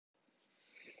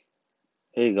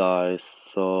Hey guys,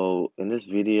 so in this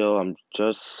video I'm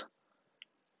just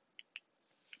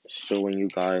showing you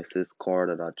guys this car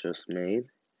that I just made.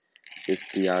 This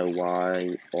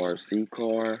DIY RC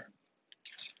car.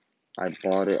 I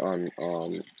bought it on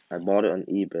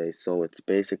eBay, so it's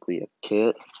basically a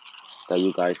kit that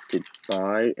you guys could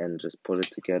buy and just put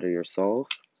it together yourself.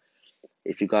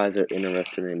 If you guys are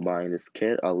interested in buying this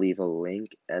kit, I'll leave a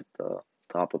link at the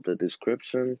top of the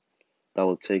description that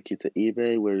will take you to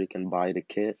eBay where you can buy the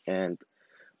kit and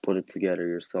put it together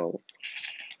yourself.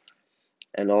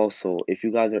 And also, if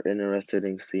you guys are interested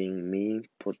in seeing me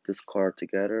put this car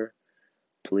together,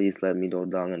 please let me know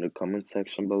down in the comment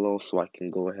section below so I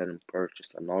can go ahead and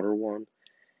purchase another one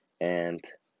and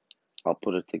I'll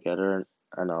put it together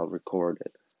and I'll record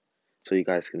it so you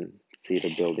guys can see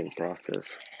the building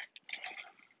process.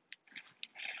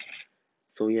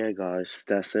 So yeah guys,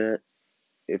 that's it.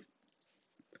 If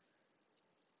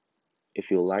if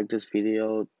you like this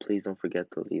video, please don't forget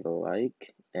to leave a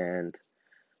like and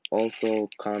also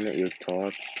comment your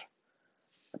thoughts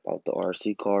about the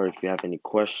RC car. If you have any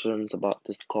questions about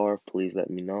this car, please let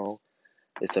me know.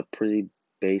 It's a pretty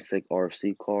basic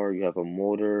RC car. You have a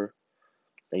motor,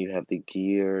 then you have the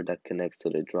gear that connects to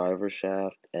the driver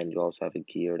shaft, and you also have a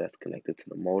gear that's connected to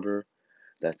the motor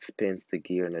that spins the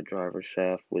gear in the driver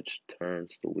shaft, which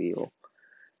turns the wheel.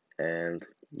 And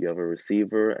you have a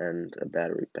receiver and a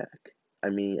battery pack. I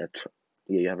mean,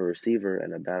 yeah, you have a receiver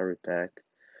and a battery pack.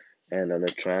 And on the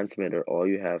transmitter, all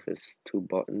you have is two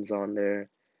buttons on there,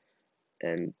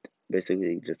 and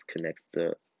basically it just connects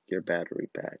to your battery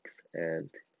packs. And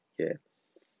yeah.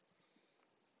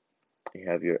 You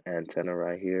have your antenna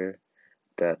right here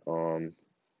that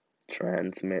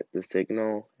transmit the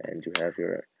signal, and you have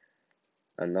your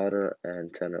another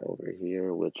antenna over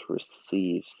here which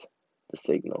receives the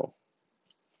signal.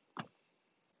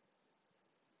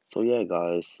 So yeah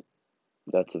guys,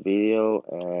 that's a video,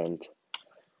 and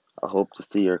I hope to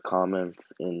see your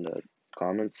comments in the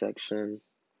comment section.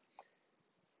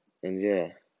 And yeah,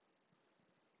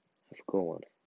 have a good one.